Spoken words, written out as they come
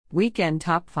Weekend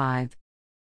Top 5.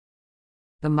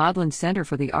 The Maudlin Center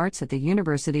for the Arts at the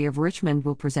University of Richmond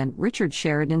will present Richard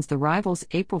Sheridan's The Rivals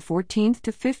April 14th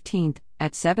to 15th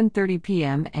at 7:30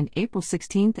 p.m. and April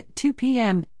 16th at 2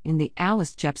 p.m. in the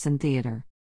Alice Jepson Theater.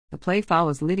 The play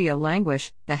follows Lydia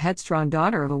Languish, the headstrong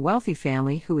daughter of a wealthy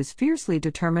family who is fiercely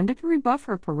determined to rebuff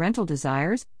her parental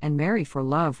desires and marry for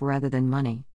love rather than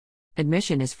money.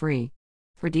 Admission is free.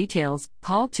 For details,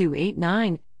 call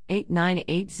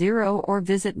 289-8980 or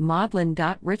visit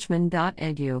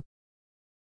maudlin.richmond.edu.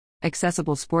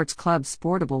 Accessible Sports Club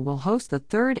Sportable will host the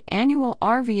 3rd annual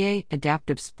RVA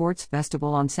Adaptive Sports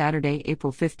Festival on Saturday,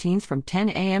 April 15th from 10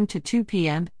 a.m. to 2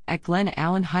 p.m. at Glen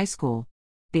Allen High School.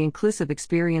 The Inclusive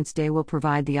Experience Day will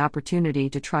provide the opportunity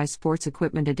to try sports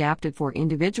equipment adapted for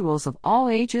individuals of all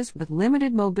ages with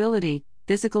limited mobility,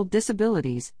 physical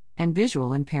disabilities, and visual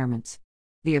impairments.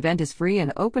 The event is free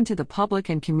and open to the public,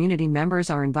 and community members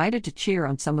are invited to cheer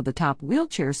on some of the top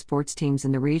wheelchair sports teams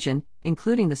in the region,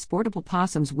 including the Sportable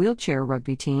Possums wheelchair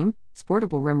rugby team,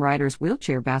 Sportable Rim Riders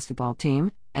wheelchair basketball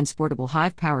team, and Sportable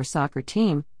Hive Power soccer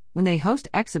team, when they host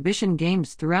exhibition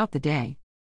games throughout the day.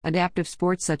 Adaptive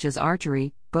sports such as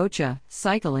archery, boccia,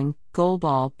 cycling,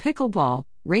 goalball, pickleball,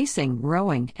 racing,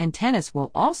 rowing, and tennis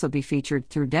will also be featured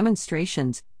through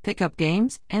demonstrations, pickup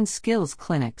games, and skills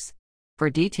clinics. For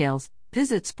details,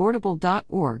 visit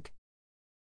sportable.org.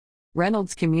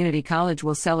 Reynolds Community College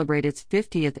will celebrate its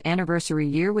 50th anniversary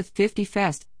year with 50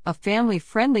 Fest, a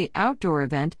family-friendly outdoor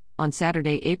event, on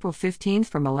Saturday, April 15th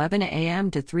from 11 a.m.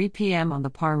 to 3 p.m. on the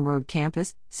Parham Road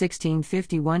campus,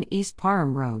 1651 East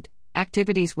Parham Road.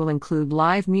 Activities will include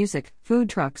live music, food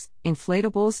trucks,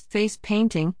 inflatables, face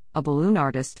painting, a balloon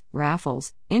artist,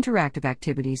 raffles, interactive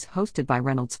activities hosted by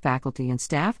Reynolds faculty and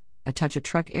staff, a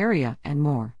touch-a-truck area, and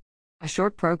more. A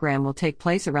short program will take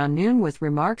place around noon with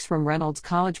remarks from Reynolds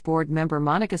College Board member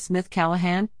Monica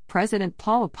Smith-Callahan, President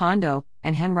Paul Opondo,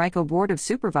 and Henrico Board of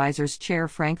Supervisors Chair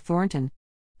Frank Thornton.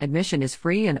 Admission is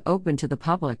free and open to the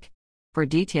public. For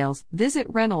details, visit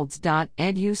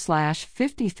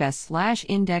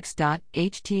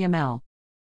reynolds.edu/50fest/index.html.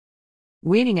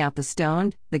 Weeding Out the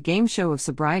Stoned, the game show of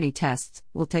sobriety tests,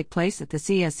 will take place at the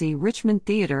CSE Richmond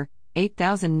Theater,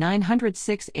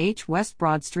 8906 H West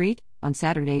Broad Street, on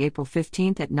Saturday, April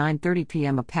 15th at 9:30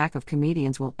 p.m. A pack of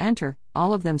comedians will enter,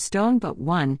 all of them stoned but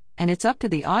one, and it's up to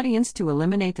the audience to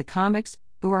eliminate the comics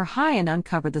who are high and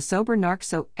uncover the sober narc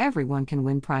so everyone can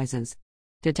win prizes.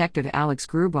 Detective Alex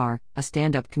Grubar, a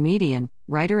stand-up comedian,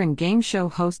 writer and game show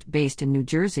host based in New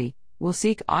Jersey, will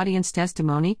seek audience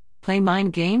testimony, play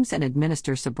mind games and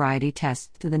administer sobriety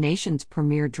tests to the nation's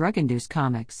premier drug-induced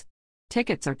comics.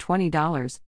 Tickets are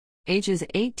 $20. Ages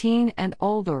 18 and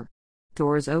older.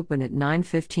 Doors open at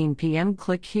 9:15 p.m.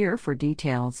 Click here for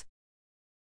details.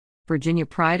 Virginia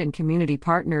Pride and Community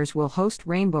Partners will host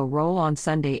Rainbow Roll on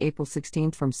Sunday, April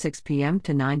 16th from 6 p.m.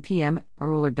 to 9 p.m. at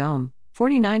Roller Dome,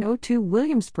 4902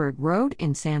 Williamsburg Road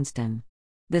in Sandston.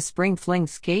 This Spring Fling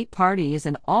Skate Party is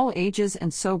an all-ages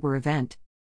and sober event.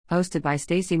 Hosted by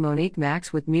Stacy Monique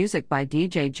Max with music by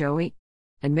DJ Joey.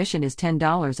 Admission is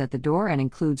 $10 at the door and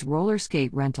includes roller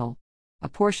skate rental. A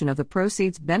portion of the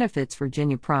proceeds benefits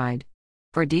Virginia Pride.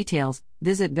 For details,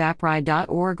 visit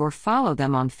vapride.org or follow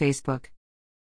them on Facebook.